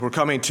We're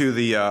coming to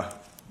the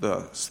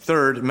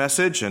third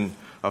message and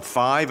of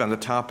 5 on the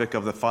topic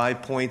of the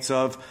 5 points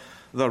of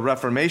the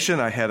Reformation.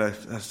 I had a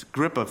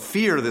grip of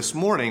fear this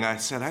morning. I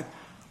said,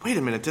 wait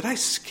a minute, did I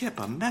skip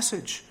a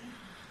message?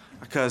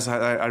 Because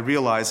I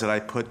realized that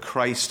I put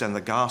Christ and the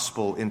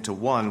gospel into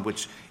one,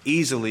 which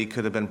easily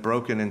could have been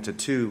broken into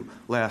 2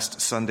 last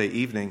Sunday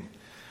evening.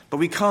 But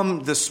we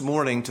come this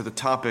morning to the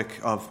topic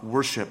of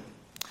worship.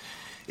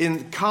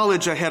 In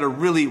college, I had a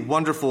really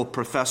wonderful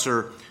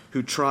professor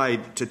who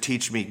tried to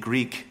teach me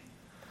Greek.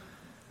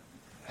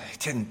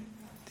 He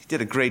did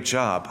a great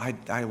job.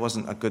 I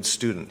wasn't a good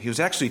student. He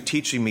was actually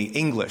teaching me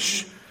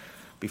English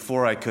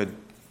before I could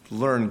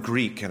learn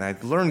Greek. And I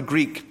learned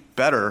Greek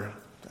better,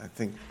 I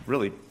think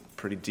really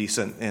pretty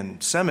decent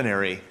in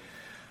seminary.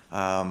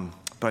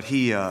 But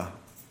he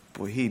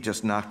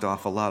just knocked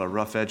off a lot of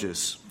rough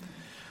edges.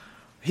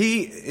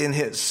 He, in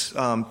his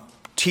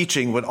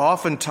teaching, would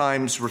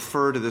oftentimes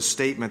refer to the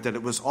statement that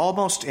it was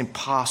almost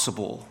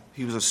impossible.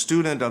 He was a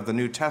student of the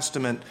New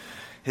Testament.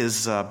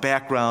 His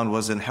background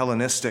was in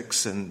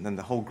Hellenistics and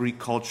the whole Greek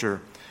culture.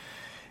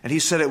 And he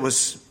said it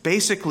was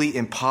basically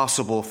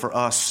impossible for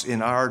us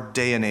in our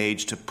day and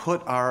age to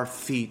put our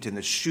feet in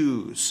the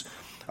shoes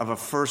of a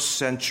first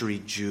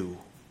century Jew,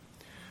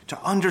 to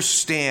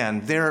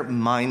understand their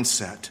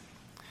mindset.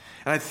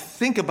 And I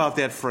think about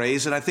that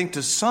phrase, and I think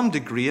to some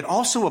degree it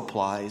also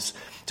applies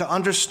to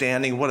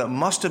understanding what it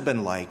must have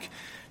been like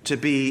to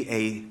be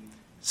a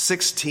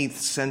 16th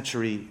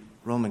century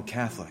Roman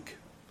Catholic,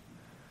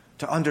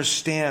 to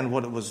understand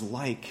what it was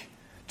like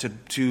to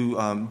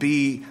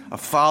be a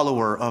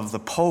follower of the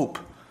Pope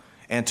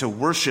and to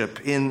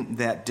worship in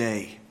that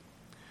day.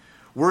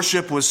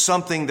 Worship was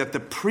something that the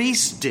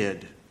priests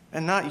did,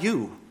 and not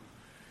you.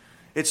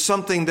 It's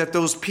something that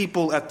those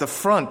people at the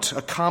front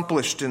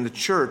accomplished in the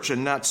church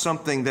and not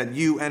something that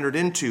you entered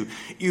into.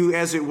 You,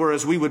 as it were,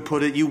 as we would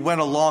put it, you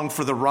went along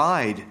for the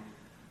ride.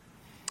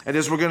 And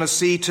as we're going to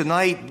see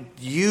tonight,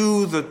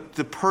 you,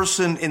 the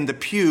person in the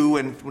pew,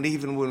 and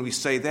even when we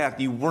say that,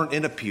 you weren't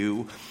in a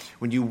pew.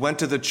 When you went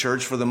to the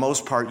church, for the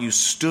most part, you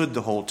stood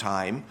the whole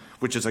time,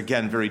 which is,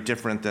 again, very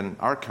different than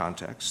our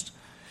context.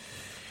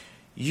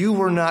 You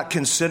were not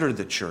considered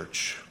the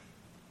church.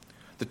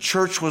 The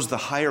church was the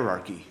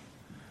hierarchy.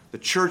 The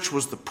church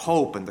was the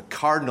Pope and the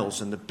cardinals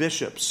and the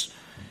bishops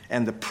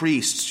and the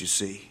priests, you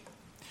see.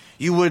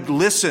 You would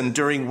listen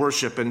during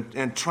worship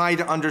and try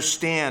to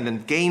understand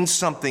and gain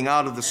something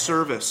out of the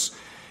service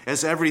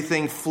as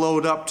everything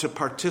flowed up to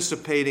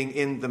participating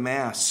in the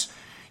Mass.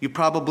 You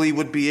probably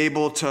would be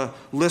able to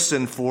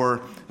listen for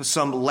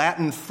some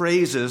Latin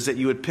phrases that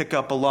you would pick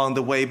up along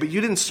the way, but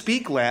you didn't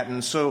speak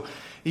Latin, so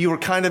you were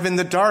kind of in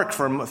the dark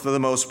for the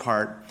most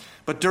part.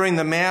 But during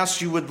the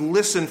Mass, you would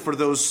listen for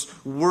those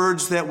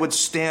words that would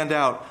stand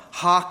out.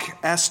 Hoc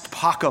est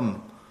pacem.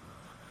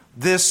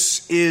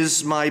 This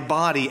is my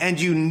body. And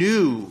you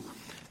knew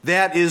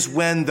that is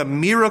when the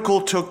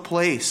miracle took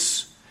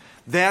place.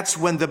 That's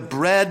when the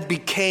bread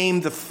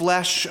became the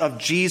flesh of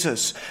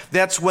Jesus.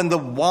 That's when the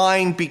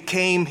wine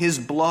became his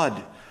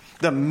blood.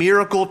 The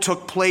miracle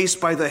took place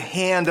by the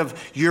hand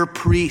of your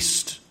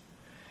priest.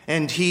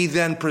 And he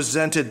then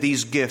presented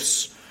these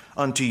gifts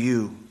unto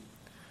you.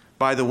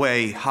 By the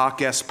way,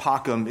 hoc est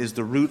pacem is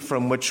the root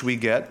from which we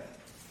get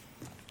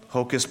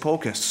hocus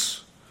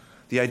pocus.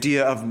 The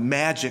idea of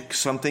magic,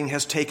 something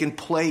has taken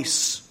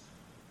place.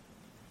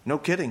 No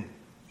kidding.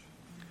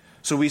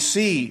 So we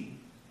see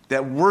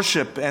that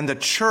worship and the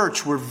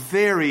church were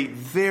very,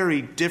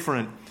 very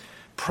different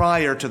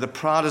prior to the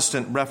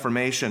Protestant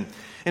Reformation.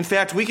 In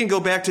fact, we can go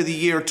back to the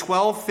year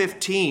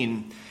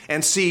 1215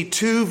 and see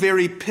 2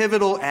 very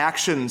pivotal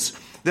actions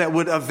that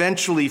would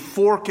eventually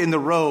fork in the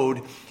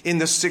road in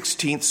the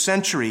 16th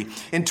century.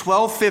 In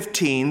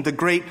 1215, the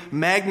great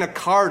Magna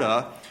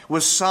Carta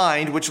was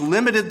signed, which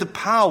limited the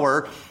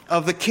power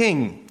of the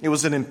king. It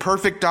was an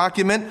imperfect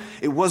document.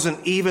 It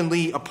wasn't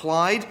evenly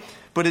applied,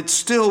 but it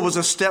still was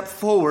a step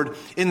forward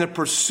in the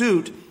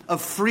pursuit of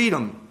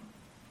freedom.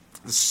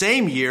 The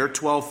same year,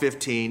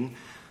 1215,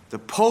 the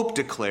Pope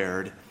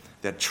declared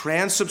that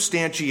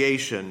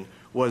transubstantiation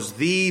was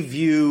the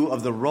view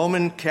of the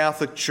Roman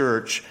Catholic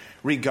Church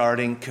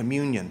regarding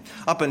communion.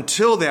 Up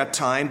until that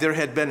time, there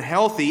had been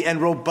healthy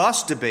and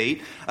robust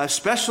debate,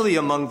 especially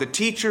among the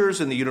teachers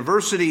in the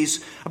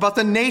universities, about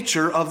the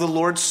nature of the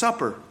Lord's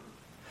Supper.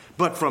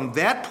 But from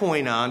that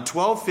point on,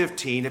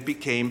 1215, it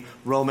became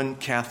Roman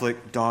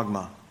Catholic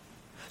dogma.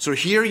 So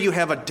here you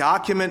have a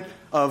document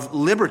of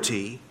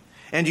liberty,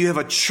 and you have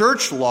a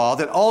church law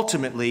that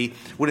ultimately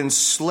would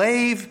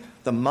enslave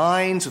the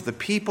minds of the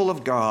people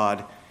of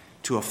God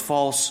to a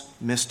false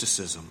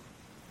mysticism.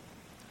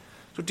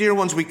 So, dear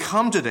ones, we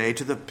come today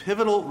to the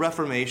pivotal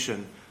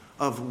reformation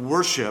of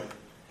worship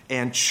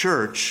and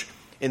church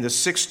in the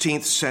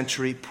 16th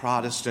century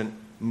Protestant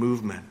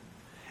movement.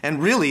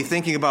 And really,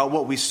 thinking about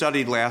what we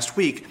studied last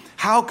week,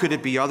 how could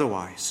it be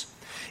otherwise?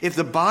 If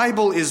the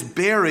Bible is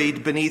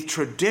buried beneath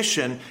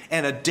tradition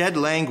and a dead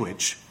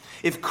language,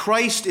 if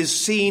Christ is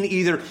seen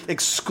either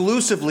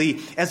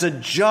exclusively as a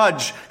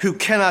judge who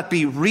cannot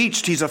be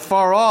reached, he's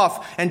afar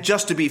off and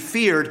just to be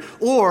feared,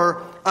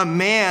 or a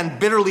man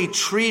bitterly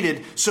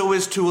treated so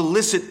as to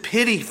elicit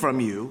pity from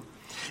you,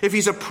 if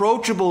he's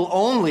approachable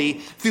only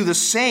through the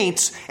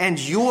saints and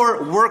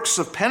your works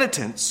of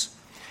penitence,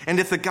 and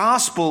if the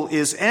gospel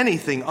is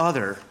anything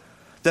other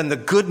than the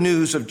good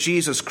news of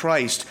Jesus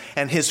Christ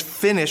and his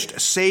finished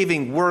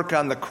saving work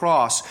on the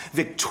cross,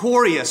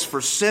 victorious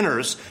for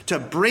sinners to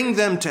bring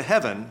them to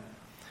heaven,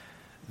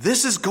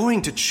 this is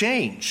going to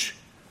change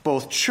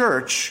both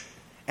church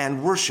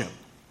and worship.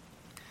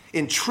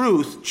 In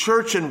truth,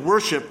 church and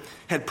worship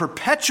had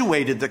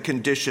perpetuated the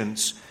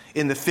conditions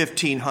in the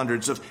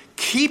 1500s of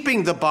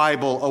keeping the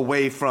Bible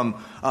away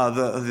from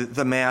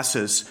the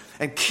masses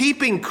and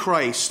keeping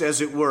Christ,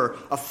 as it were,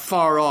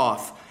 afar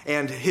off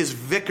and his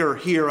vicar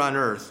here on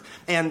earth.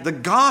 And the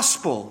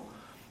gospel,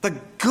 the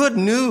good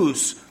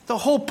news, the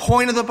whole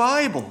point of the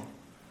Bible,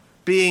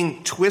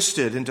 being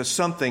twisted into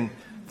something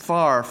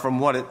far from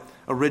what it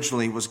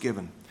originally was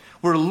given.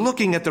 We're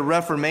looking at the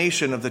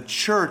Reformation of the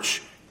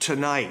church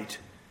tonight,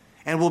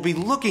 and we'll be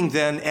looking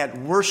then at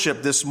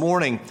worship this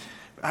morning.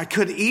 I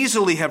could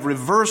easily have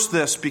reversed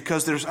this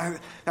because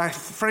I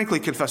frankly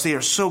confess, they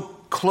are so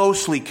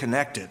closely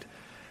connected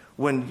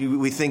when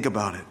we think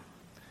about it.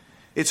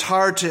 It's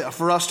hard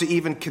for us to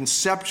even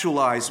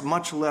conceptualize,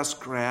 much less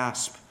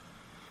grasp.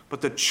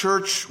 But the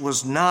church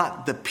was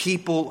not the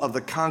people of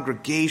the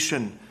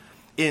congregation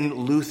in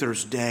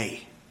Luther's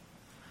day.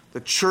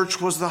 The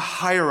church was the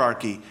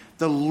hierarchy,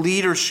 the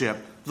leadership,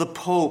 the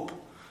pope.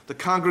 The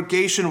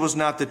congregation was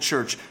not the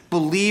church.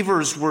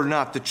 Believers were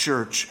not the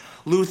church.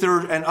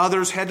 Luther and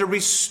others had to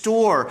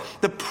restore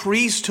the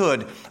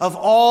priesthood of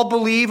all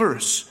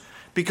believers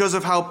because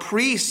of how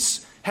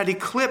priests had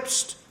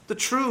eclipsed the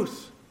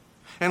truth.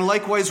 And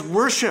likewise,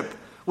 worship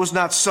was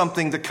not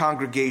something the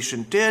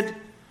congregation did.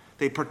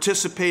 They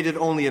participated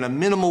only in a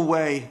minimal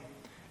way.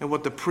 And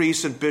what the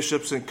priests and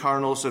bishops and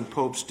cardinals and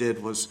popes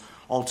did was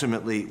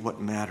ultimately what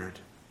mattered.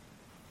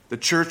 The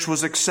church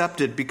was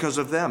accepted because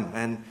of them,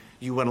 and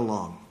you went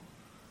along.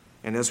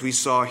 And as we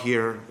saw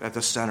here at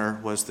the center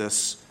was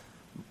this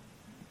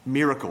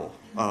miracle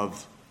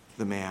of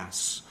the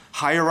Mass.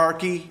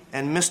 Hierarchy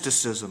and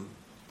mysticism,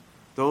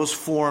 those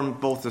form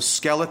both the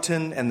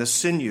skeleton and the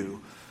sinew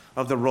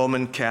of the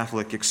Roman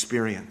Catholic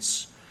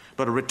experience.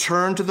 But a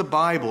return to the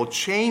Bible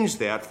changed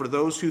that for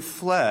those who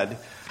fled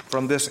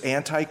from this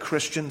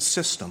anti-Christian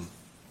system.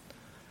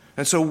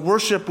 And so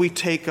worship we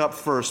take up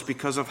first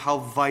because of how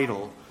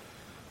vital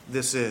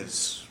this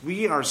is.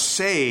 We are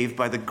saved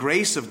by the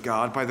grace of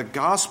God, by the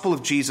gospel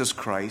of Jesus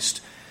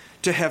Christ,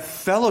 to have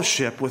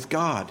fellowship with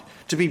God,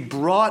 to be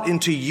brought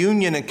into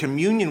union and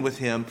communion with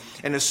him,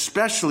 and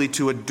especially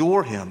to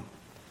adore him.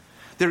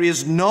 There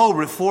is no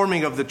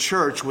reforming of the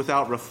church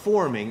without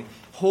reforming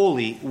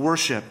holy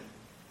worship.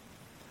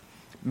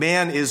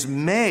 Man is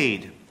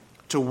made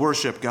to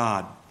worship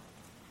God.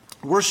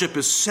 Worship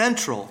is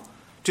central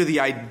to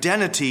the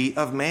identity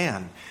of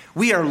man.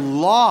 We are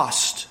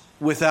lost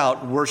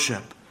without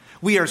worship.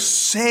 We are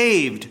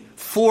saved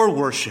for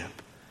worship,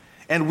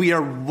 and we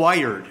are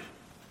wired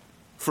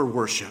for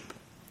worship.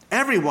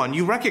 Everyone,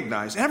 you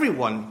recognize,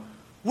 everyone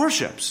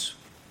worships.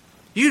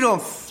 You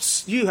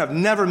have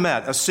never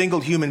met a single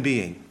human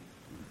being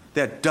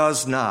that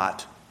does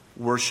not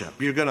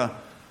worship. You're going to,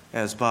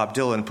 as Bob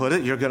Dylan put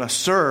it, you're going to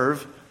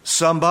serve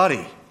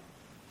somebody.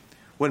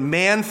 When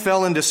man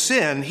fell into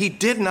sin, he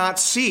did not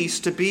cease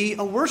to be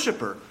a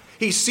worshiper.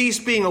 He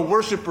ceased being a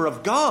worshiper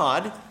of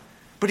God,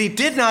 but he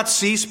did not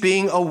cease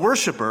being a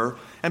worshiper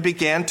and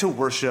began to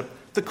worship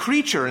the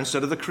creature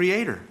instead of the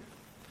Creator.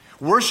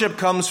 Worship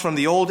comes from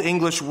the Old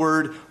English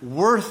word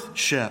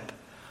worthship,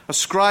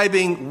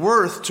 ascribing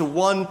worth to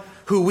one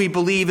who we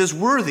believe is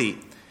worthy.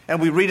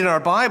 And we read in our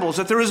Bibles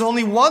that there is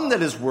only one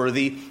that is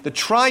worthy, the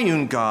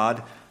triune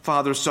God,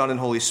 Father, Son, and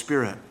Holy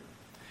Spirit.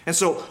 And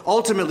so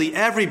ultimately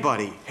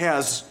everybody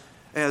has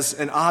as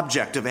an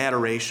object of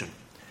adoration,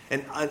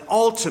 an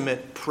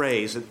ultimate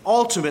praise, an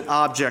ultimate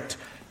object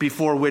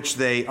before which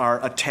they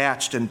are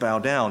attached and bow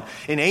down.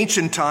 In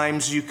ancient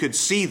times, you could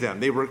see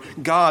them. They were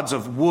gods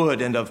of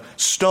wood and of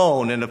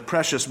stone and of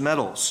precious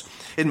metals.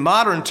 In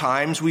modern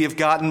times, we have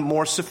gotten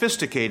more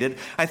sophisticated,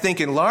 I think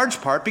in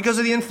large part because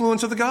of the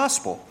influence of the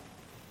gospel.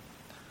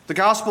 The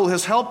gospel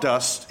has helped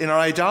us in our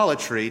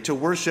idolatry to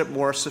worship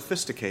more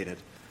sophisticated,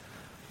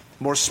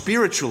 more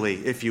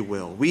spiritually, if you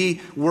will.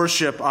 We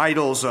worship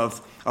idols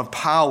of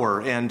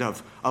power and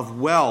of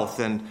wealth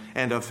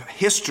and of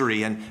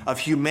history and of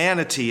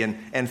humanity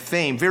and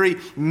fame. Very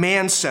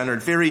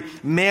man-centered, very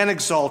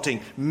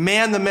man-exalting,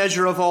 man the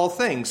measure of all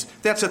things.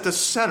 That's at the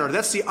center.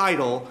 That's the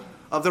idol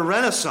of the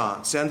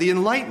Renaissance and the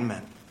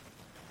Enlightenment.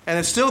 And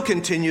it still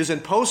continues in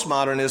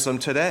postmodernism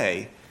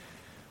today,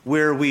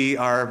 where we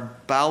are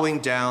bowing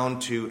down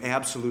to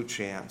absolute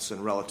chance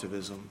and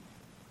relativism.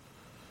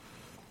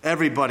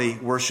 Everybody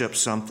worships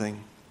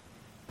something.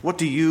 What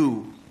do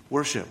you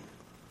worship?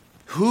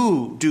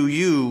 Who do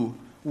you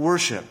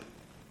worship?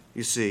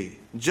 You see,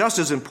 just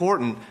as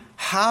important,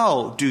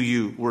 how do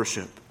you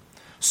worship?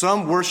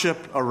 Some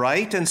worship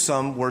aright and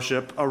some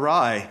worship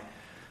awry.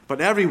 But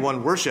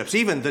everyone worships.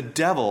 Even the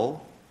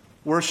devil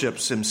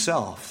worships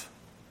himself.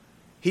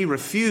 He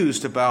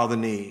refused to bow the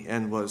knee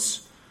and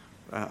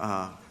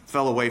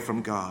fell away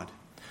from God.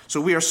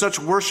 So we are such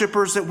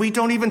worshipers that we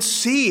don't even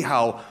see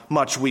how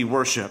much we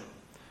worship.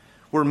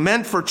 We're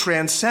meant for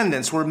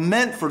transcendence. We're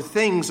meant for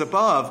things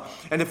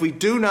above. And if we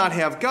do not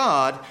have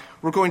God,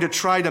 we're going to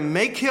try to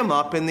make him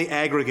up in the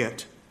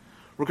aggregate.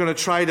 We're going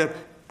to try to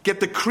get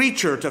the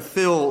creature to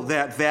fill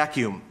that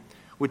vacuum,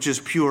 which is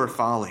pure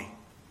folly.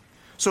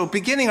 So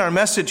beginning our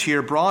message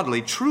here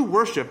broadly, true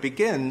worship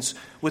begins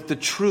with the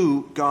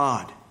true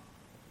God.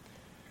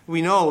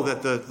 We know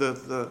that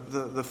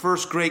the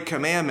first great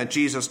commandment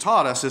Jesus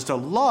taught us is to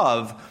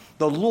love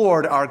the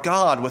Lord our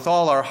God with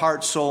all our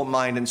heart, soul,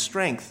 mind, and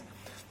strength.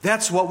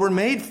 That's what we're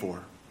made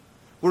for.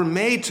 We're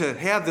made to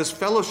have this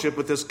fellowship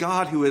with this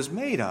God who has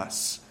made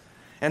us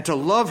and to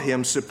love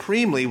him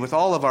supremely with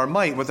all of our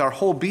might, with our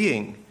whole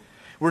being.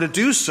 We're to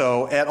do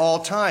so at all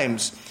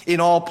times, in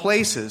all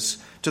places,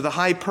 to the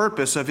high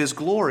purpose of his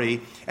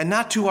glory and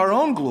not to our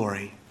own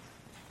glory.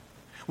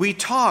 We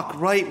talk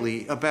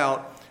rightly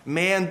about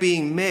man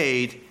being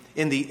made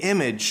in the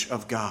image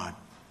of God.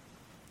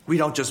 We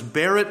don't just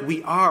bear it,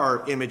 we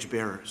are image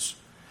bearers.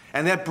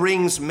 And that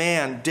brings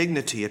man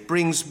dignity. It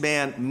brings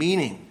man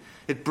meaning.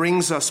 It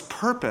brings us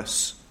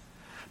purpose.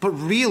 But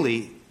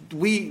really,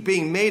 we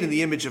being made in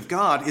the image of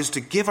God is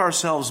to give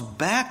ourselves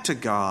back to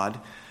God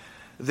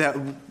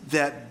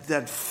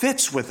that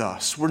fits with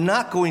us. We're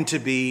not going to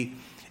be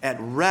at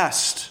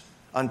rest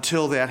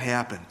until that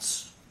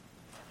happens.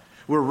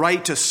 We're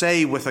right to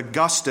say with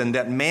Augustine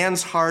that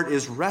man's heart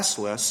is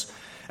restless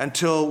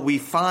until we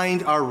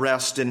find our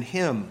rest in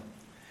him.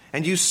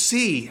 And you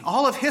see,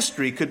 all of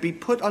history could be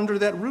put under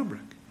that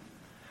rubric.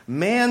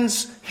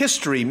 Man's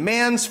history,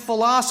 man's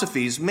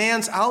philosophies,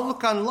 man's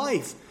outlook on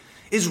life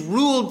is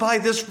ruled by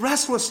this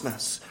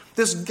restlessness,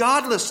 this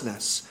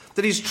godlessness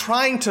that he's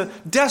trying to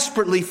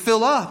desperately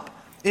fill up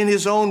in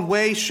his own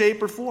way,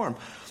 shape, or form.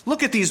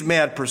 Look at these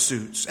mad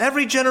pursuits.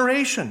 Every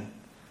generation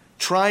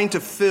trying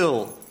to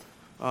fill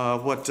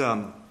what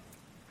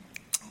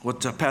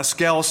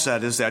Pascal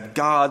said is that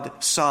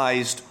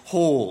God-sized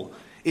hole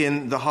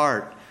in the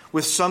heart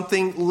with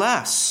something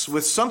less,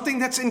 with something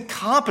that's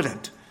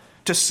incompetent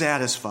to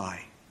satisfy.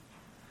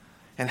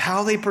 And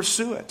how they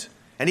pursue it.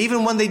 And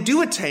even when they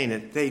do attain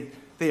it,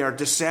 they are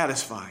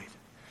dissatisfied.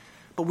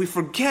 But we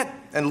forget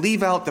and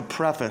leave out the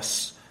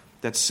preface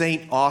that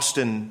St.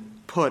 Austin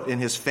put in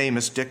his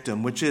famous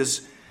dictum, which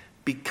is,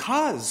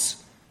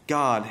 because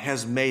God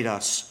has made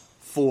us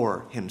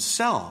for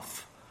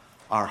himself,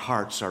 our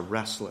hearts are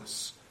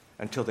restless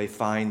until they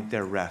find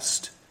their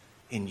rest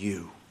in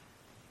you.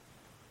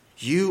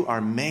 You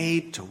are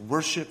made to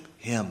worship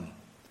him,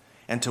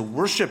 and to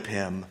worship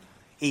him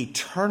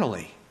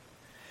eternally.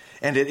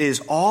 And it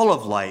is all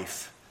of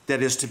life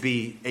that is to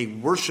be a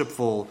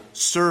worshipful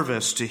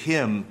service to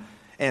him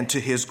and to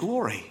his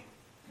glory.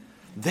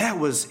 That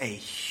was a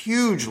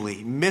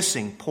hugely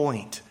missing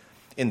point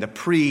in the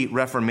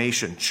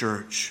pre-Reformation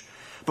church.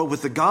 But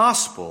with the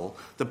gospel,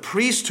 the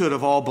priesthood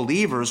of all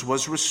believers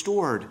was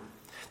restored.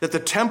 That the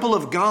temple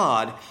of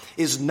God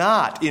is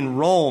not in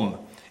Rome,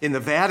 in the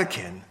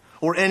Vatican,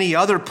 or any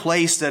other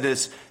place than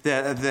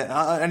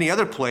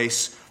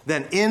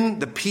in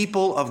the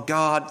people of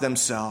God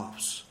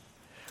themselves.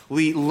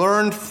 We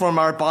learned from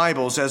our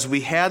Bibles as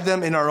we had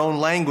them in our own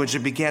language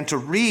and began to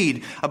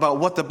read about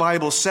what the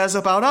Bible says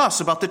about us,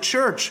 about the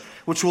church,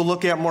 which we'll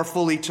look at more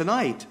fully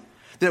tonight.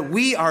 That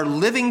we are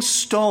living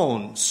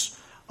stones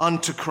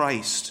unto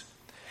Christ.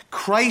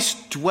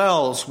 Christ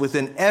dwells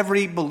within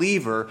every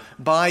believer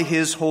by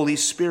his Holy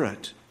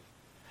Spirit.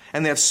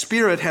 And that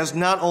Spirit has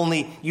not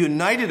only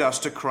united us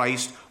to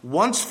Christ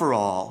once for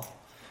all,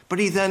 but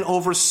he then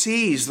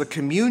oversees the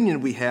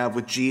communion we have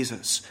with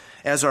Jesus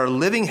as our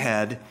living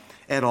head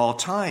at all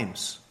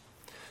times.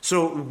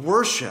 So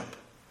worship,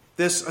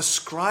 this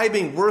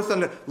ascribing worth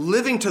unto,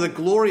 living to the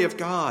glory of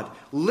God,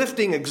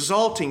 lifting,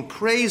 exalting,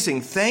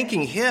 praising,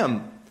 thanking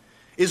him,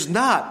 is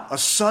not a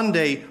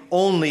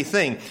Sunday-only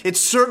thing.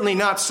 It's certainly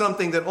not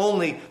something that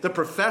only the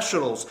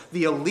professionals,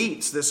 the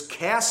elites, this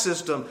caste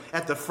system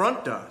at the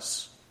front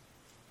does.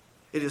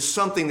 It is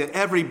something that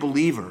every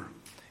believer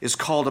is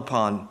called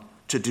upon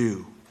to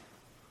do.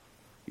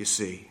 You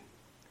see,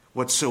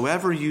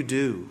 whatsoever you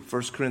do,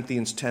 1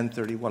 Corinthians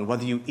 10:31,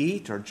 whether you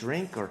eat or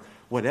drink or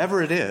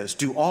whatever it is,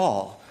 do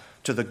all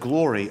to the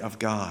glory of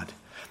God.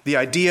 The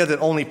idea that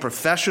only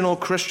professional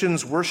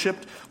Christians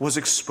worshiped was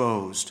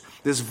exposed.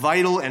 This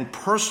vital and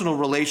personal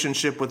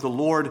relationship with the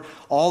Lord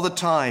all the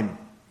time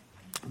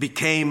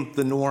became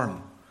the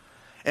norm.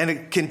 And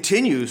it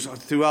continues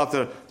throughout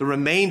the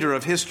remainder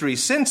of history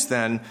since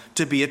then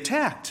to be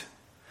attacked.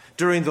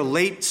 During the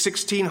late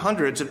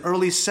 1600s and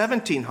early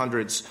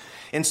 1700s,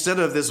 instead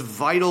of this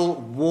vital,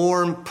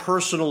 warm,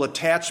 personal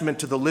attachment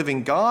to the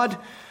living God,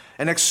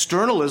 an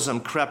externalism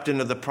crept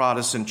into the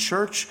Protestant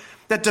church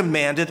that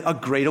demanded a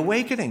great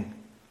awakening.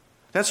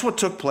 That's what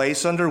took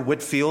place under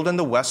Whitefield and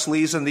the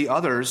Wesleys and the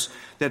others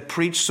that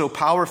preached so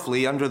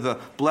powerfully under the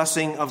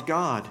blessing of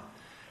God.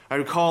 I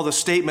recall the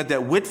statement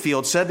that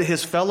Whitefield said to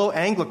his fellow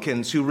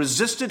Anglicans who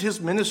resisted his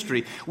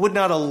ministry, would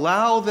not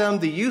allow them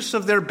the use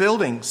of their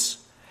buildings.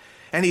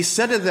 And he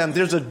said to them,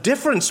 there's a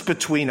difference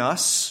between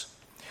us.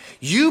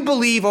 You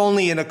believe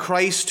only in a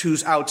Christ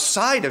who's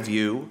outside of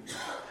you.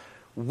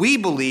 We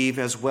believe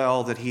as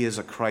well that he is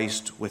a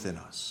Christ within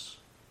us.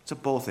 It's a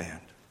both and.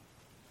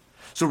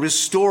 So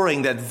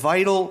restoring that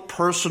vital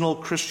personal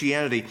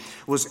Christianity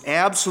was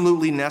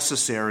absolutely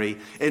necessary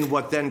in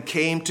what then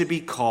came to be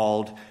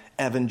called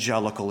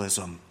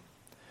evangelicalism.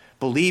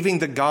 Believing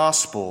the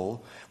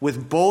gospel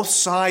with both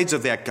sides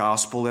of that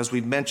gospel, as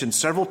we've mentioned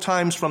several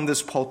times from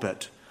this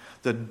pulpit,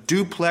 the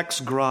duplex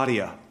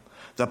gratia,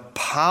 the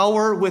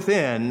power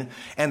within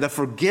and the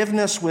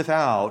forgiveness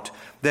without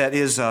that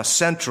is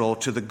central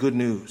to the good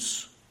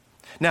news.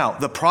 Now,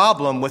 the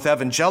problem with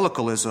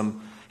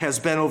evangelicalism has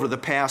been over the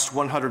past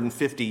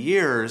 150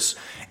 years,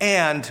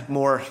 and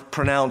more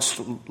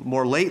pronounced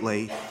more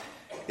lately,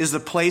 is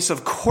the place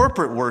of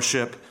corporate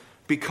worship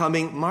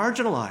becoming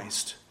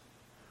marginalized.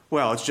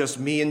 Well, it's just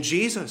me and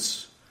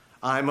Jesus.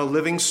 I'm a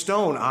living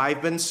stone.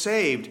 I've been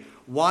saved.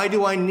 Why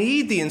do I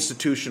need the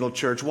institutional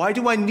church? Why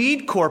do I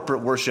need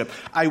corporate worship?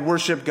 I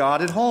worship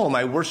God at home.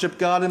 I worship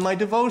God in my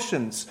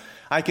devotions.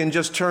 I can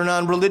just turn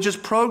on religious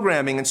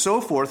programming and so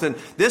forth. And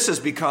this has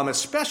become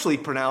especially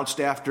pronounced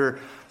after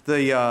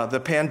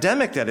the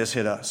pandemic that has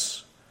hit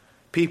us.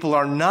 People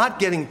are not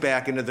getting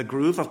back into the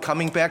groove of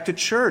coming back to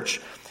church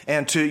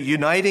and to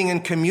uniting in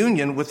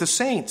communion with the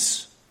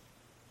saints.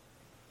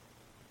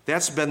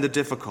 That's been the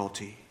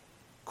difficulty.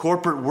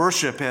 Corporate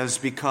worship has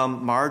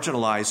become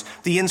marginalized.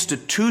 The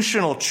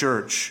institutional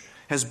church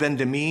has been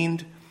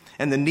demeaned,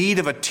 and the need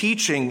of a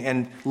teaching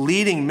and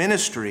leading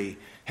ministry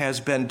has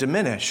been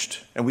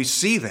diminished. And we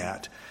see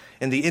that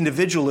in the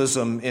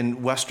individualism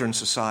in Western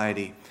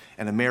society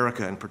and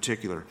America in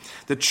particular.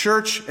 The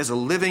church as a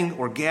living,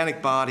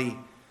 organic body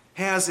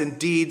has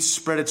indeed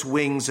spread its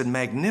wings in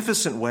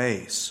magnificent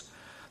ways.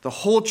 The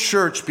whole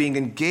church being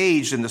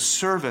engaged in the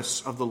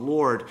service of the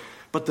Lord,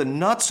 but the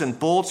nuts and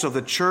bolts of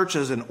the church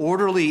as an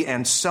orderly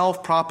and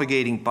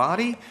self-propagating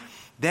body,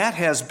 that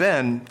has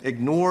been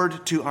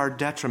ignored to our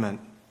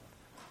detriment.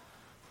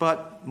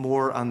 But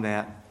more on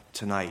that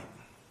tonight.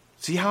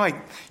 See how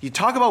you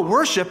talk about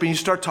worship and you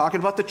start talking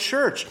about the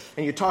church.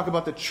 And you talk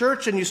about the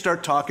church and you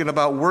start talking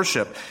about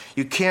worship.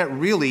 You can't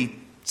really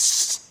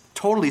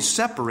totally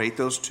separate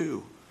those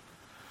two.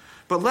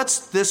 But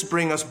this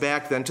bring us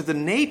back then to the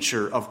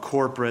nature of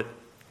corporate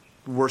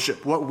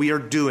worship, what we are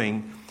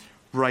doing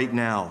right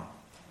now.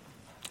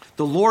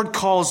 The Lord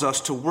calls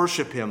us to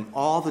worship him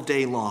all the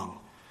day long,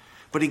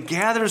 but he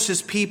gathers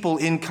his people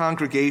in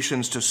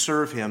congregations to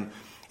serve him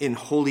in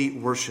holy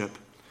worship.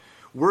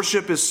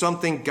 Worship is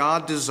something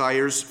God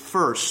desires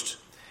first.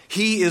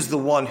 He is the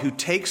one who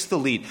takes the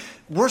lead.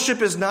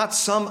 Worship is not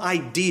some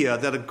idea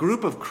that a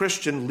group of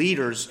Christian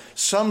leaders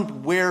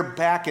somewhere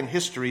back in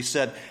history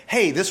said,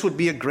 hey, this would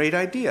be a great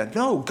idea.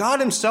 No,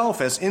 God himself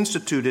has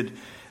instituted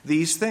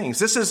these things.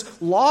 This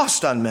is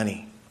lost on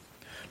many.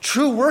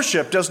 True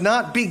worship does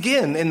not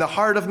begin in the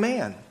heart of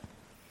man.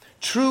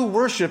 True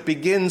worship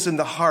begins in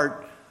the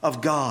heart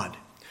of God.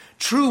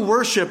 True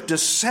worship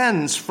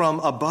descends from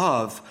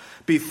above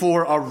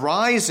before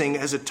arising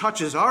as it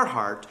touches our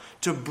heart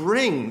to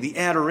bring the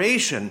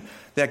adoration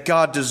that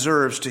God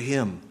deserves to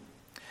him.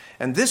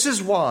 And this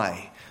is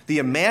why the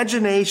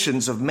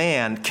imaginations of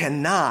man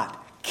cannot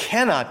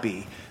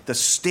be the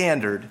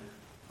standard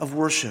of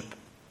worship.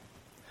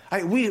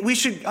 We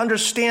should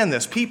understand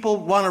this. People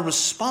want to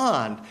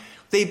respond.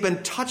 They've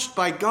been touched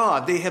by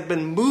God. They have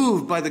been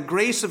moved by the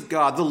grace of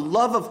God, the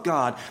love of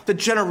God, the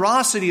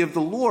generosity of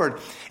the Lord.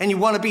 And you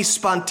want to be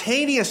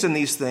spontaneous in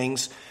these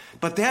things,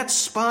 but that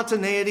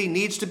spontaneity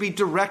needs to be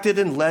directed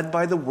and led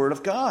by the Word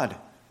of God.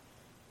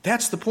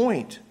 That's the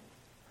point.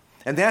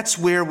 And that's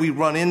where we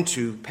run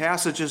into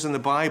passages in the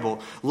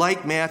Bible,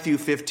 like Matthew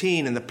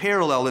 15 and the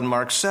parallel in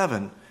Mark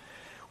 7.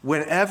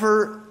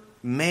 Whenever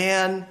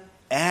man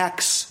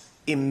acts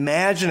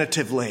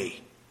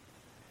imaginatively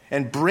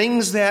and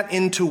brings that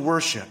into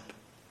worship,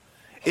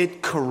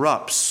 it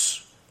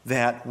corrupts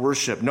that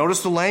worship.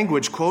 Notice the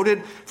language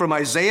quoted from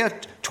Isaiah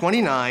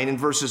 29 in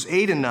verses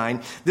 8 and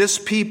 9. This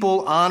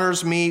people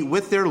honors me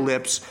with their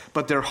lips,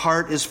 but their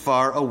heart is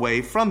far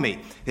away from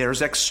me.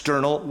 There's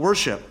external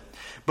worship.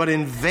 But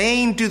in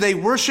vain do they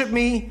worship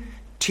me,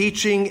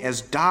 teaching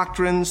as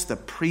doctrines the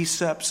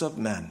precepts of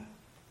men.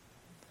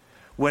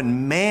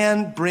 When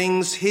man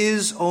brings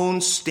his own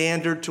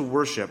standard to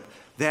worship,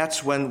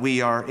 that's when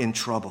we are in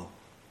trouble.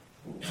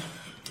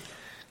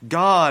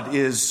 God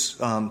is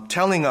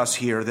telling us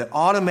here that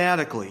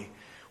automatically,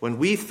 when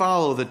we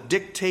follow the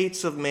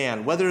dictates of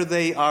man, whether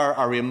they are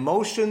our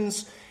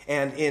emotions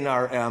and in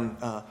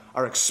our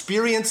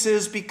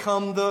experiences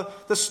become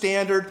the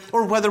standard,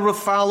 or whether we're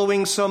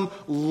following some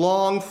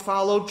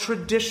long-followed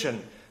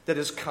tradition that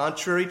is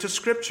contrary to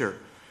Scripture,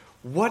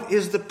 what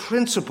is the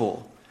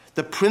principle?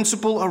 The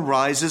principle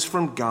arises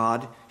from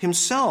God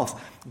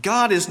himself.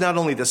 God is not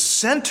only the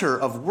center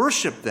of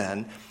worship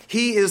then,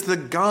 he is the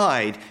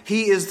guide.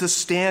 He is the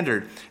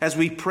standard. As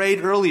we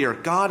prayed earlier,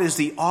 God is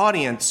the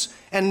audience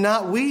and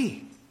not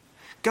we.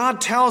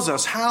 God tells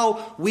us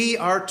how we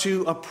are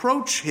to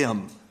approach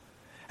him.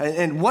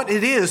 and what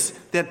it is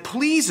that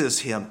pleases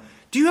him.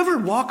 Do you ever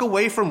walk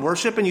away from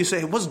worship and you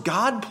say, was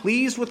God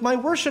pleased with my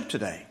worship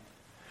today?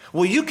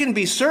 Well, you can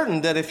be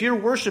certain that if you're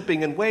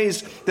worshiping in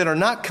ways that are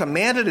not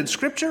commanded in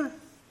Scripture,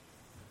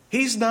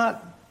 he's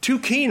not too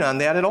keen on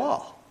that at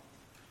all.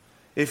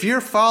 If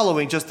you're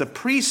following just the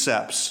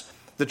precepts,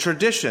 the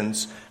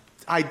traditions,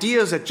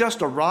 ideas that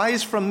just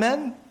arise from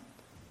men,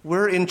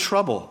 we're in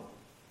trouble.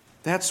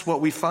 That's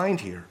what we find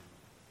here.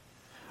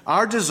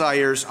 Our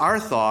desires, our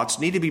thoughts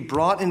need to be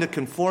brought into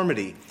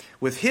conformity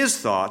with his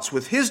thoughts,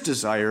 with his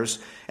desires,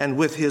 and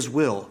with his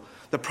will.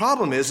 The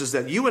problem is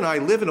that you and I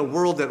live in a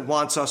world that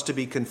wants us to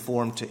be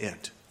conformed to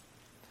it.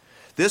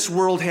 This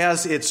world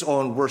has its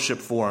own worship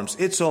forms,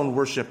 its own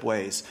worship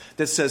ways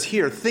that says,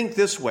 here, think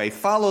this way,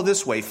 follow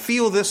this way,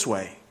 feel this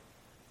way.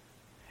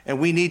 And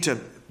we need to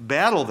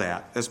battle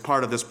that as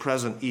part of this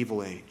present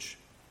evil age.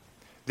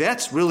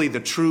 That's really the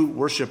true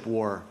worship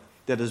war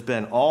that has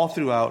been all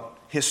throughout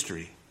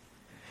history.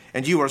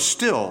 And you are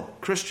still,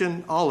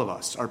 Christian, all of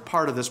us are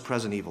part of this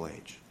present evil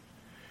age.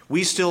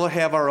 We still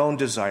have our own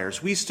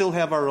desires. We still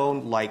have our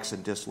own likes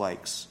and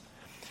dislikes.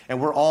 And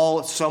we're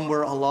all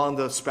somewhere along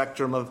the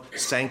spectrum of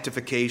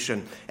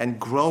sanctification and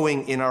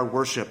growing in our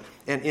worship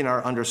and in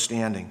our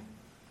understanding.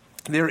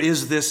 There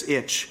is this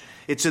itch.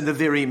 It's in the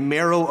very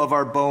marrow of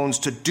our bones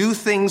to do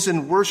things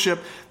in worship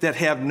that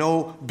have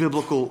no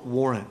biblical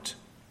warrant.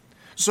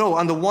 So,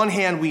 on the one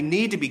hand, we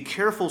need to be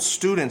careful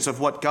students of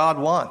what God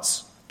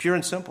wants, pure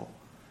and simple.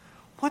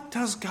 What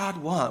does God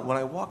want when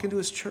I walk into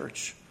his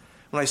church?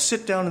 When I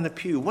sit down in the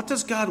pew, what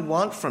does God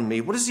want from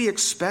me? What does he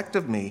expect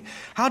of me?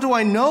 How do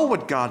I know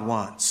what God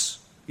wants?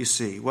 You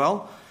see,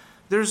 well,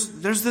 there's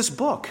this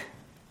book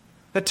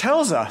that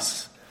tells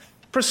us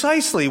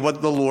precisely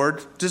what the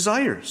Lord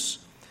desires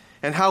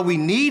and how we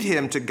need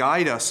him to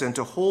guide us and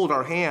to hold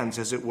our hands,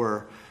 as it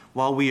were,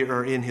 while we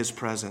are in his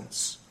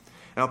presence.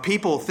 Now,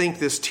 people think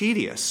this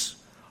tedious.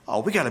 Oh,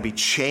 we got to be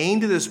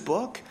chained to this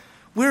book?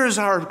 Where is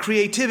our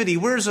creativity?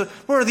 Where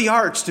are the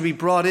arts to be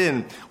brought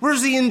in?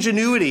 Where's the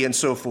ingenuity and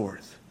so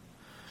forth?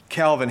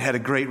 Calvin had a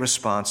great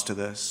response to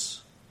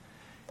this.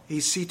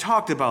 He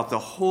talked about the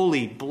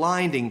holy,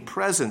 blinding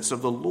presence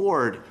of the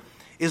Lord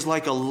is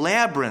like a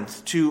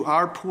labyrinth to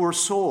our poor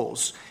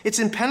souls. It's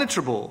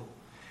impenetrable.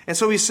 And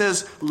so he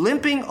says,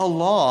 limping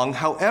along,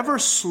 however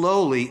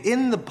slowly,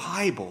 in the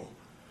Bible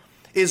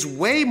is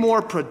way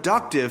more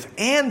productive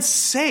and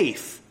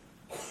safe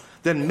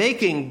than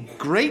making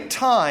great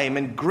time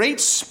and great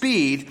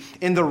speed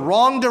in the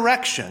wrong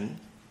direction,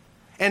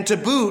 and to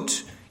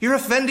boot, you're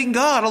offending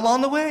God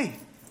along the way.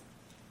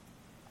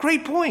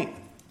 Great point.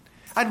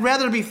 I'd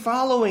rather be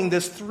following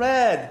this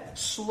thread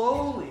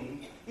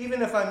slowly,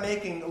 even if I'm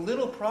making a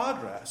little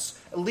progress.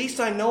 At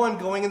least I know I'm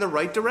going in the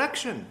right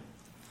direction.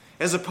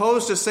 As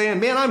opposed to saying,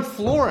 man, I'm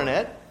flooring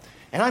it,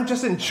 and I'm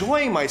just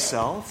enjoying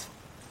myself,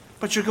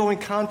 but you're going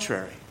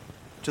contrary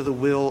to the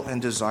will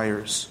and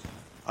desires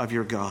of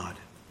your God.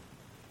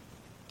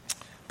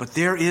 But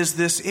there is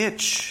this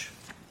itch.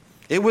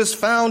 It was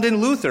found in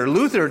Luther.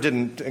 Luther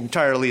didn't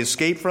entirely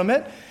escape from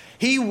it.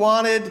 He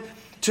wanted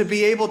to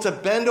be able to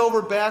bend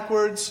over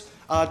backwards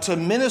to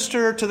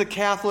minister to the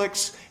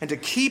Catholics and to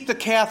keep the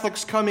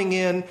Catholics coming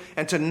in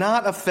and to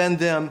not offend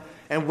them,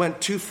 and went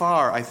too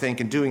far, I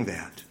think, in doing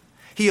that.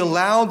 He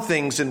allowed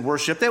things in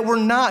worship that were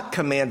not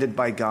commanded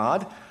by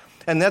God,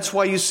 and that's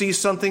why you see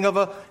something of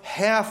a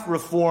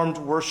half-reformed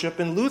worship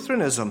in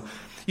Lutheranism.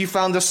 You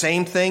found the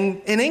same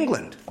thing in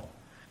England.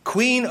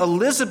 Queen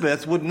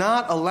Elizabeth would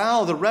not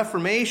allow the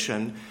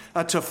Reformation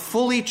to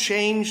fully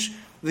change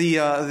the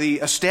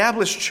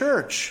established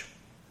church.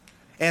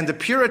 And the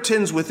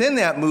Puritans within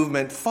that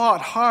movement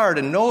fought hard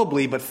and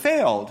nobly, but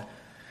failed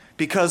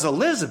because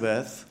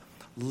Elizabeth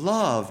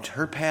loved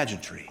her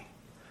pageantry,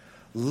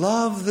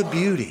 loved the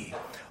beauty,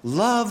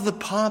 loved the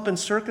pomp and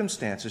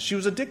circumstances. She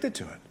was addicted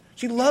to it.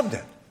 She loved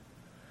it.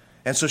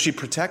 And so she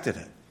protected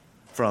it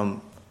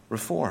from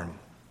reform.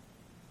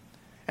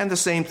 And the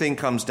same thing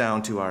comes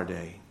down to our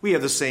day. We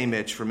have the same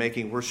itch for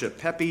making worship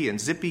peppy and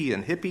zippy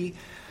and hippie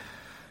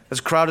as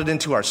crowded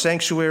into our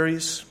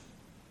sanctuaries.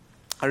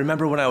 I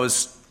remember when I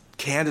was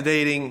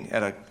candidating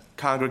at a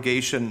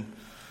congregation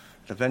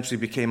that eventually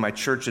became my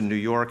church in New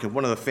York, and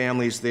one of the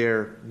families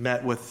there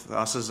met with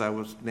us as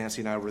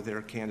Nancy and I were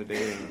there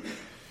candidating.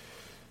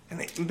 And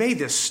they made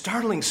this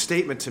startling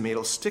statement to me.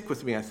 It'll stick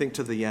with me, I think,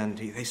 to the end.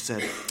 They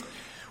said,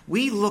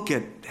 we look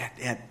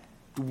at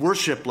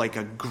worship like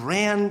a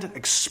grand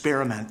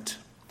experiment.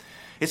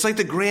 It's like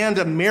the grand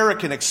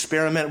American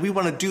experiment. We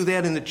want to do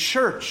that in the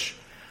church.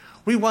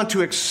 We want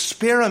to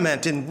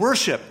experiment in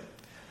worship.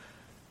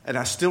 And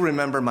I still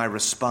remember my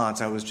response.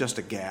 I was just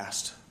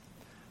aghast.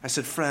 I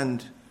said,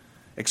 friend,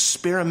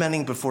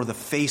 experimenting before the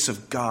face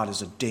of God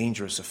is a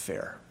dangerous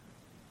affair.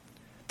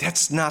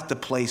 That's not the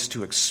place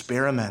to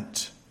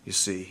experiment, you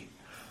see.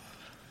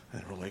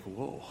 And we're like,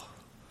 whoa.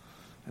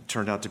 It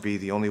turned out to be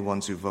the only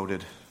ones who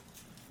voted.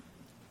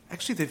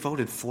 Actually, they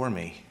voted for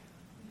me.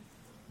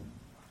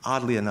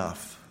 Oddly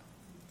enough.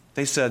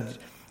 They said,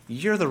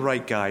 you're the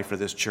right guy for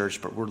this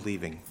church, but we're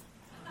leaving.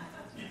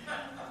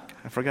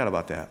 I forgot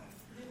about that.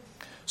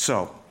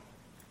 So,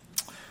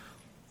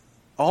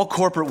 All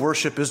corporate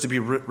worship is to be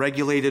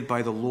regulated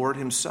by the Lord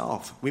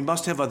himself. We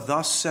must have a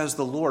thus says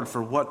the Lord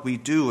for what we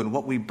do and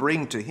what we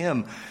bring to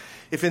him.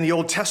 If in the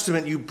Old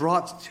Testament if you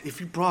brought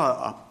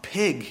a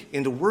pig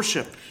into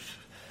worship,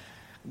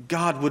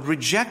 God would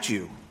reject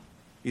you,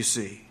 you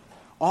see.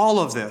 All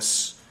of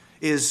this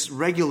is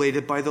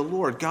regulated by the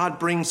Lord. God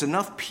brings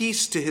enough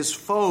peace to his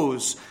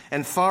foes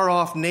and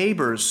far-off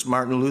neighbors,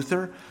 Martin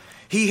Luther.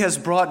 He has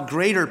brought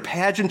greater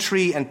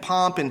pageantry and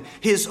pomp in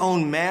his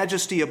own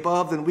majesty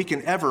above than we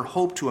can ever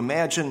hope to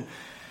imagine.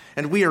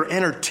 And we are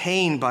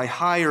entertained by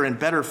higher and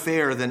better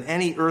fare than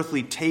any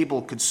earthly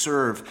table could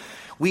serve.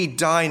 We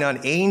dine on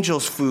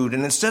angels' food,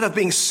 and instead of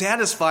being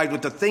satisfied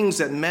with the things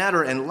that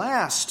matter and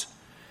last,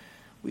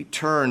 we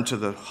turn to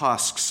the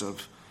husks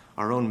of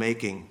our own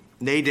making.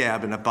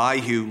 Nadab and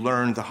Abihu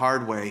learned the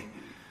hard way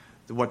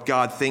what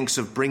God thinks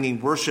of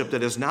bringing worship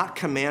that is not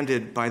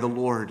commanded by the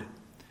Lord.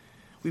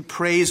 We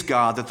praise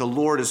God that the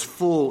Lord is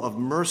full of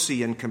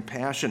mercy and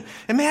compassion.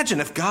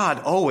 Imagine if God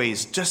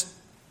always just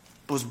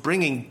was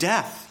bringing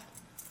death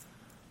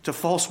to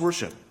false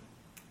worship.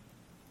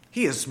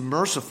 He is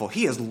merciful.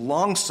 He is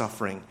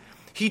long-suffering.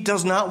 He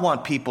does not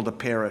want people to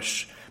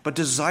perish, but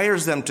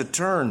desires them to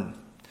turn.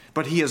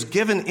 But he has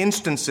given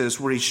instances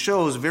where he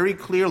shows very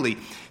clearly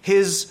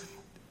his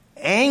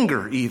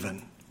anger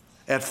even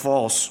at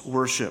false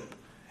worship,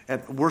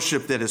 at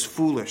worship that is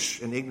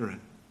foolish and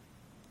ignorant.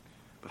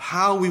 But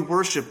how we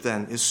worship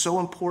then is so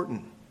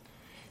important.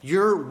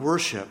 Your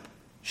worship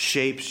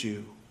shapes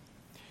you.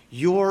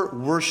 Your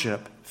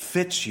worship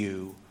fits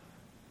you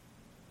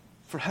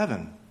for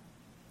heaven.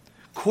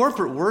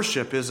 Corporate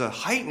worship is a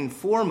heightened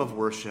form of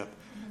worship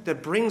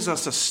that brings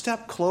us a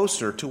step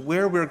closer to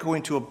where we're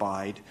going to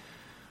abide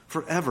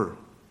forever.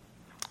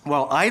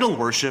 While idol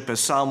worship, as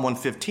Psalm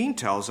 115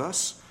 tells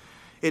us,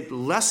 it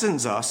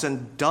lessens us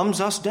and dumbs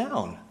us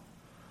down.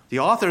 The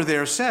author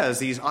there says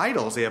these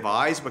idols, they have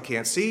eyes but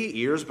can't see,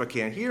 ears but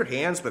can't hear,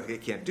 hands but they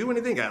can't do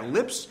anything, got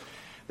lips,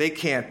 they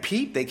can't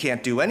peep, they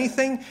can't do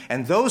anything,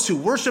 and those who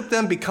worship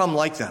them become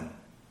like them.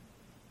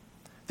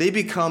 They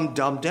become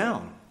dumbed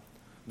down.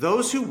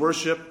 Those who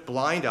worship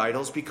blind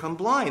idols become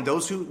blind.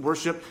 Those who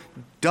worship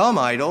dumb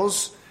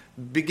idols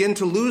begin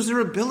to lose their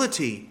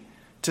ability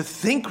to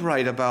think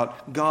right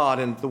about God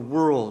and the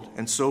world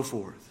and so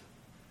forth.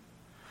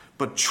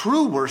 But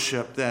true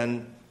worship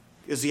then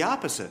is the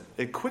opposite.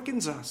 It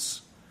quickens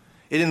us.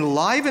 It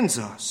enlivens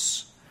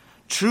us.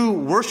 True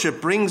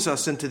worship brings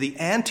us into the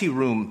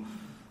anteroom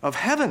of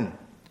heaven.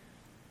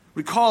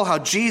 Recall how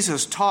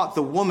Jesus taught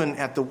the woman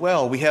at the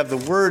well. We have the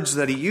words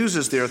that he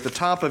uses there at the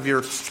top of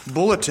your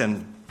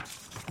bulletin.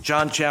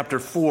 John chapter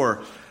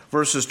 4,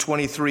 verses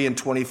 23 and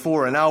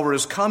 24. An hour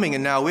is coming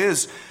and now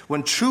is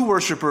when true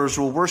worshipers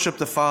will worship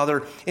the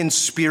Father in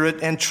spirit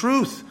and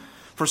truth.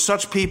 For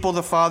such people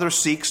the Father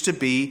seeks to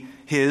be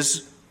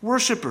his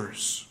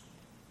worshipers.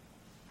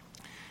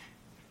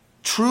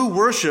 True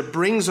worship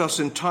brings us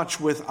in touch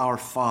with our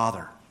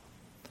Father.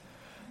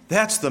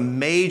 That's the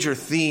major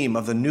theme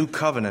of the new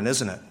covenant,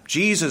 isn't it?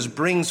 Jesus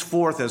brings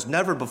forth as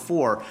never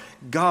before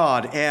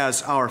God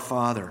as our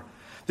Father.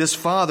 This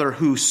Father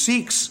who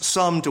seeks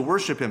some to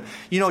worship him.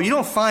 You know, you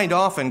don't find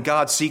often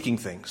God seeking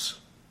things.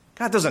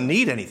 God doesn't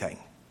need anything.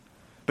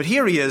 But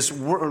here he is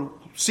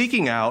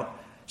seeking out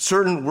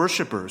certain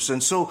worshipers.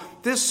 And so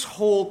this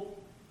whole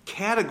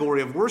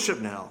category of worship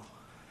now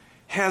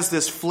has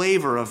this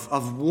flavor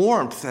of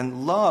warmth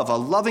and love, a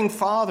loving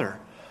Father,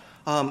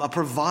 a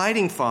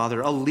providing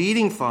Father, a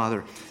leading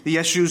Father. The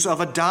issues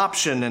of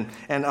adoption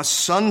and a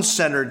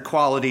son-centered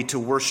quality to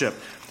worship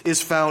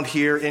is found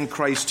here in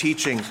Christ's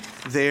teaching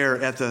there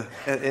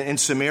in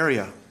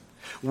Samaria.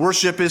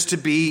 Worship is to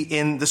be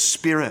in the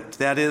Spirit,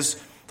 that is,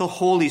 the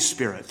Holy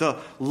Spirit, the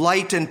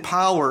light and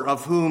power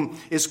of whom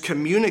is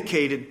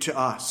communicated to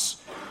us.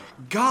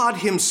 God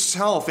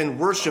himself in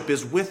worship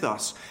is with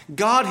us.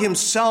 God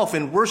himself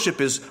in worship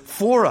is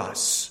for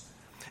us.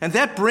 And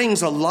that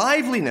brings a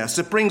liveliness,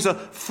 it brings a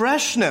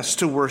freshness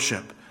to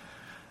worship,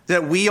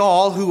 that we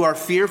all who are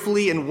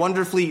fearfully and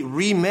wonderfully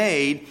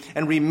remade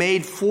and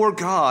remade for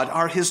God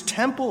are his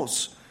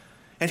temples,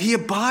 and he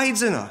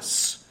abides in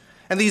us.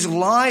 And these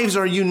lives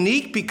are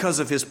unique because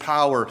of his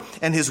power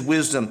and his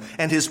wisdom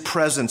and his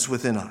presence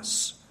within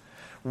us.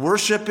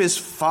 Worship is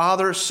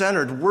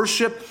Father-centered.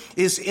 Worship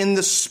is in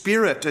the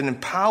Spirit and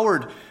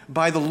empowered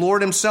by the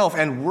Lord himself,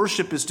 and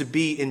worship is to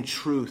be in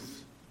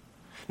truth.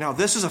 Now,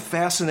 this is a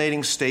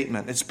fascinating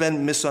statement. It's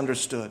been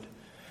misunderstood.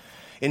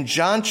 In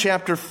John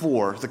chapter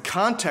 4, the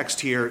context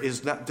here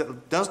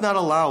does not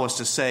allow us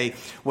to say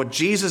what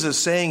Jesus is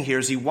saying here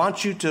is he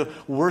wants you to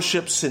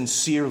worship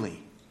sincerely.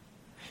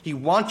 He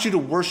wants you to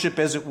worship,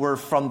 as it were,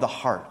 from the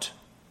heart.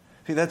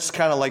 See, that's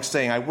kind of like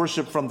saying, I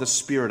worship from the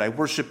Spirit. I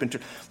worship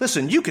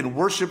Listen, you can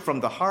worship from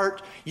the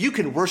heart. You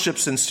can worship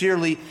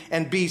sincerely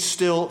and be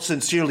still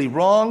sincerely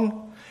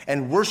wrong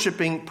and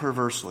worshiping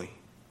perversely.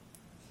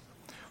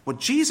 What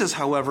Jesus,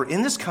 however,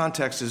 in this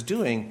context is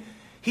doing,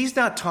 he's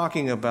not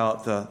talking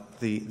about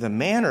the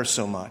manner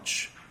so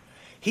much.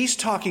 He's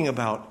talking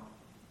about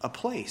a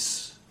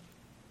place.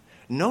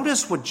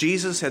 Notice what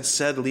Jesus had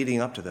said leading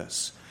up to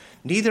this.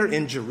 neither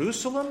in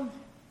Jerusalem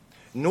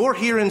nor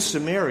here in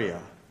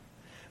Samaria,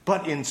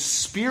 but in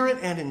spirit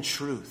and in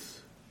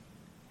truth.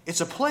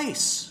 It's a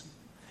place.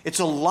 It's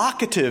a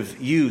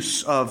locative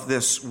use of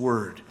this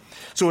word.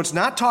 So it's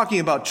not talking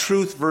about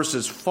truth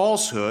versus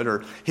falsehood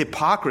or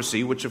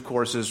hypocrisy, which of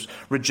course is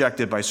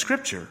rejected by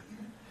Scripture.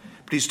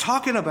 But he's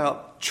talking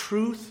about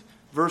truth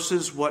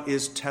versus what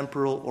is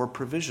temporal or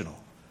provisional.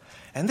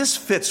 And this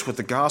fits with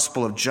the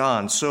Gospel of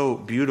John so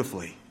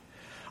beautifully.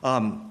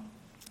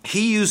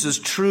 He uses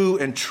true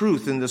and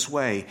truth in this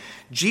way.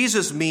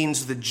 Jesus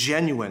means the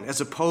genuine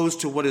as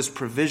opposed to what is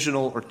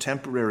provisional or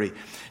temporary.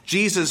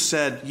 Jesus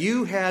said,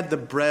 "You had the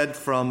bread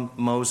from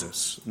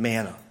Moses,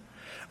 manna.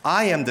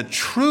 I am the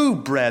true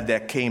bread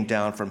that came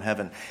down from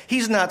heaven."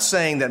 He's not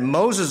saying that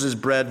Moses'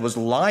 bread was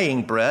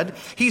lying bread.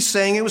 He's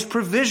saying it was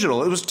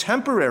provisional. It was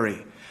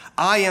temporary.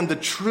 I am the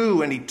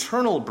true and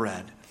eternal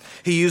bread.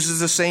 He uses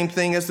the same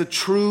thing as the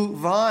true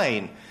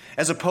vine,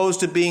 as opposed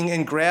to being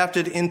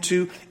engrafted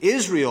into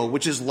Israel,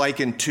 which is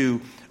likened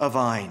to a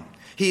vine.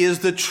 He is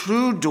the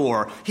true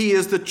door. He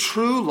is the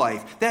true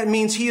life. That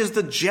means he is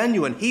the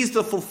genuine. He's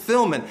the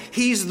fulfillment.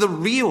 He's the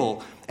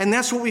real. And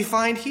that's what we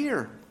find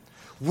here.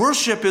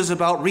 Worship is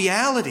about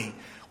reality.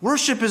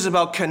 Worship is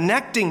about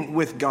connecting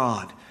with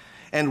God.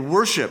 And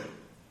worship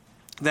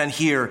then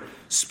here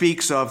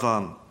speaks of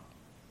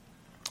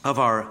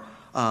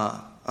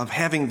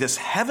having this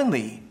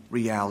heavenly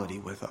reality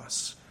with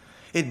us.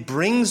 It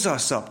brings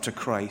us up to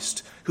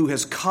Christ, who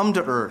has come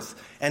to earth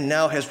and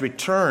now has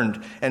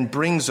returned and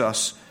brings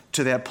us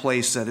to that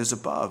place that is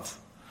above.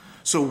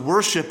 So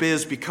worship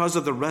is, because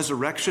of the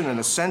resurrection and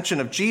ascension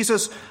of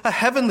Jesus, a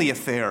heavenly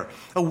affair,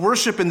 a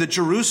worship in the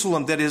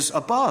Jerusalem that is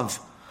above.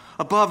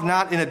 Above,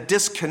 not in a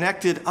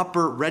disconnected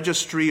upper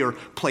registry or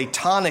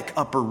Platonic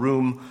upper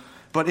room,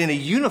 but in a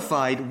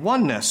unified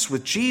oneness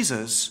with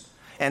Jesus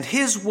and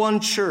his one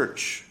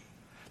church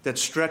that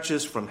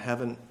stretches from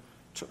heaven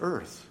to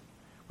earth.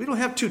 We don't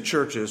have two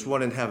churches,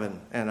 one in heaven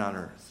and on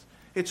earth.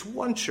 It's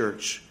one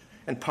church,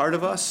 and part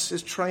of us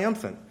is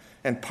triumphant,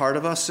 and part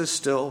of us is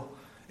still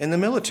in the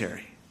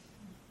military.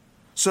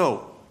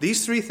 So,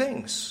 these three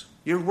things.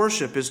 Your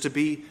worship is to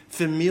be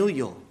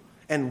familial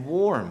and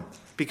warm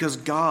because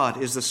God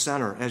is the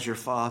center as your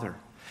Father.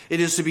 It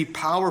is to be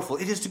powerful.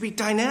 It is to be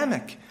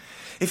dynamic.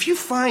 If you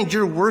find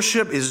your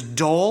worship is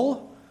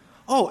dull,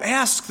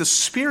 ask the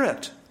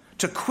Spirit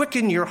to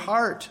quicken your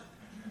heart,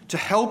 to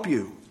help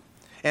you.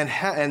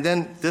 And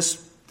then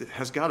this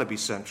has got to be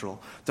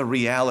central, the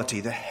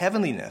reality, the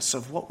heavenliness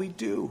of what we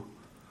do,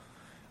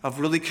 of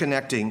really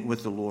connecting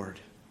with the Lord.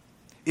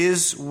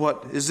 Is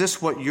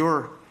this what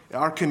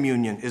our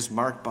communion is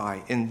marked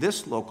by in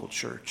this local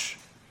church?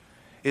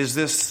 Is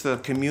this the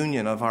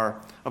communion of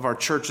our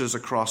churches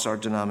across our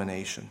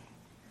denomination?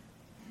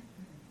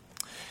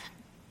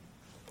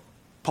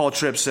 Paul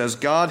Tripp says,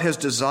 God has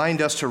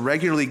designed us to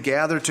regularly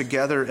gather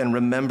together and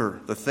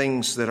remember the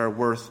things that are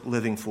worth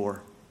living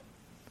for.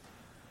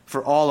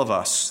 For all of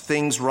us,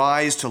 things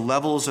rise to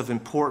levels of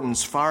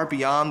importance far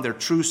beyond their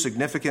true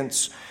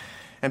significance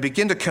and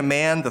begin to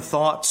command the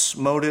thoughts,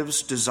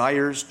 motives,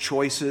 desires,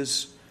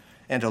 choices,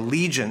 and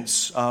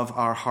allegiance of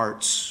our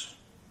hearts.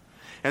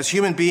 As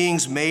human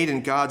beings made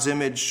in God's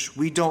image,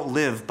 we don't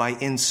live by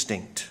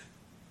instinct.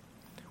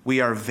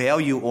 We are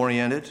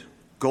value-oriented,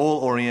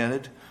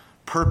 goal-oriented,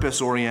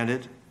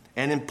 purpose-oriented,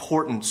 and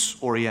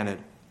importance-oriented.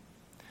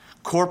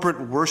 Corporate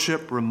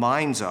worship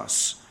reminds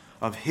us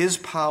of his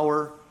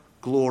power,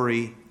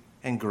 glory,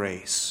 and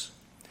grace.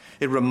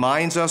 It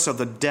reminds us of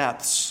the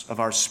depths of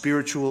our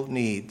spiritual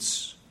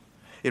needs.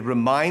 It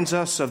reminds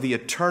us of the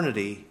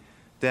eternity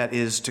that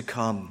is to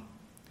come.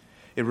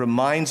 It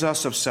reminds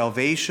us of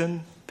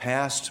salvation,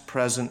 past,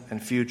 present,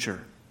 and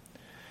future.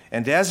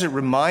 And as it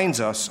reminds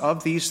us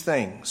of these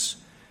things,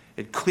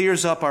 it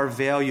clears up our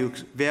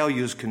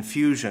values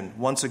confusion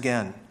once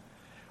again,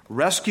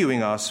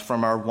 rescuing us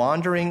from our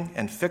wandering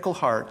and fickle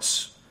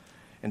hearts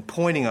and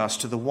pointing us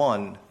to the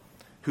one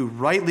who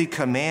rightly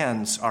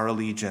commands our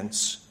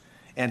allegiance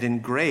and in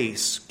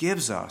grace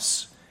gives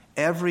us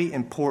every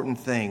important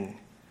thing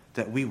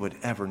that we would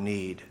ever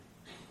need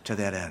to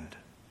that end.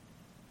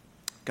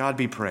 God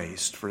be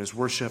praised for his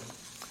worship.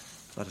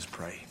 Let us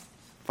pray.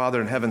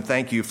 Father in heaven,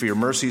 thank you for your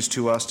mercies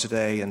to us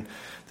today, and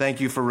thank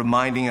you for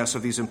reminding us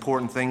of these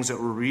important things that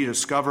were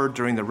rediscovered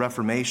during the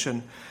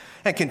Reformation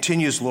and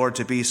continues, Lord,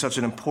 to be such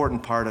an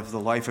important part of the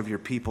life of your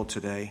people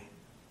today.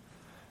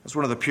 As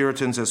one of the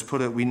Puritans has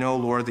put it, we know,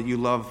 Lord, that you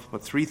love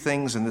but three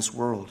things in this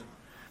world.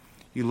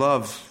 You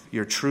love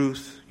your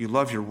truth, you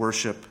love your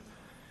worship,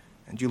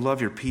 and you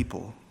love your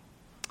people.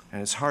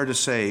 And it's hard to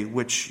say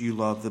which you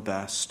love the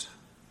best.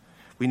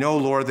 We know,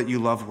 Lord, that you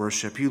love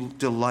worship. You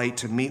delight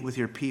to meet with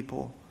your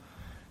people.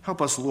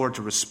 Help us, Lord,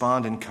 to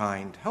respond in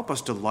kind. Help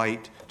us to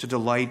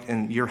delight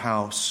in your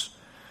house,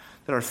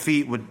 that our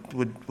feet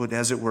would,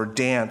 as it were,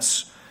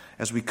 dance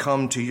as we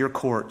come to your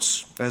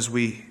courts, as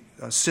we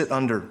sit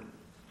under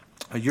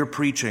your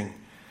preaching,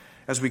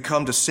 as we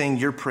come to sing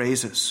your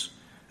praises,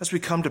 as we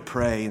come to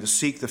pray and to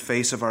seek the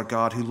face of our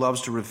God who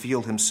loves to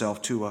reveal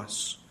himself to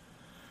us.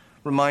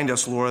 Remind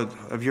us, Lord,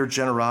 of your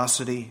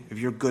generosity, of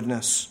your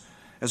goodness,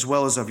 as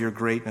well as of your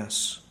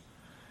greatness,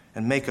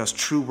 and make us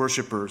true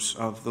worshipers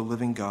of the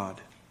living God.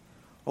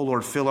 Oh,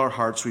 Lord, fill our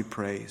hearts, we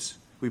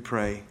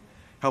pray.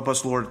 Help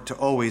us, Lord, to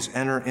always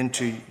enter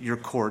into your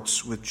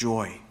courts with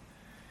joy,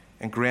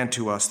 and grant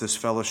to us this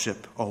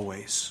fellowship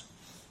always.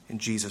 In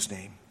Jesus'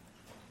 name,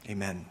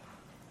 amen.